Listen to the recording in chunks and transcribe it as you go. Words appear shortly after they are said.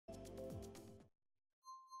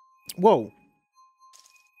Whoa.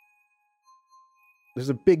 There's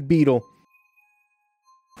a big beetle.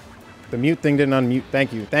 The mute thing didn't unmute.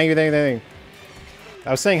 Thank you. Thank you, thank you, thank you.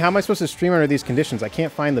 I was saying, how am I supposed to stream under these conditions? I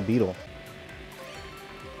can't find the beetle.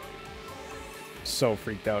 So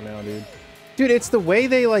freaked out now, dude. Dude, it's the way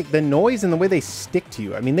they, like, the noise and the way they stick to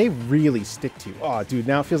you. I mean, they really stick to you. Oh, dude,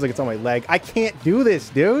 now it feels like it's on my leg. I can't do this,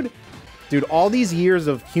 dude. Dude, all these years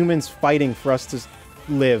of humans fighting for us to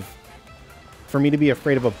live. For me to be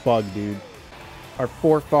afraid of a bug, dude. Our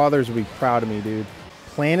forefathers would be proud of me, dude.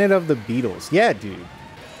 Planet of the Beetles. Yeah, dude.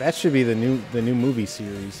 That should be the new movie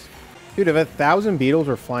series. Dude, if 1,000 beetles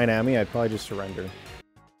were flying at me, I'd probably just surrender.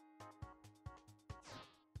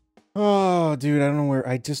 Oh, dude, I don't know where.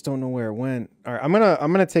 I just don't know where it went. All right, I'm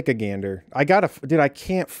gonna take a gander. Dude, I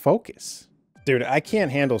can't focus. Dude, I can't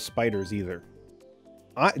handle spiders either.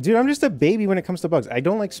 Dude, I'm just a baby when it comes to bugs. I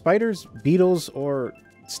don't like spiders, beetles, or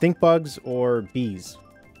stink bugs, or bees.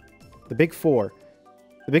 The big four.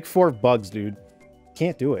 The big four of bugs, dude.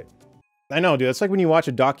 Can't do it. I know, dude. It's like when you watch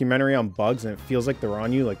a documentary on bugs and it feels like they're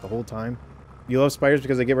on you like the whole time. You love spiders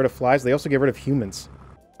because they get rid of flies. They also get rid of humans.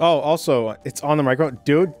 Oh, also, it's on the microphone.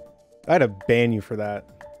 Dude, I had to ban you for that.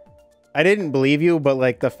 I didn't believe you, but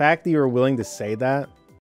like the fact that you were willing to say that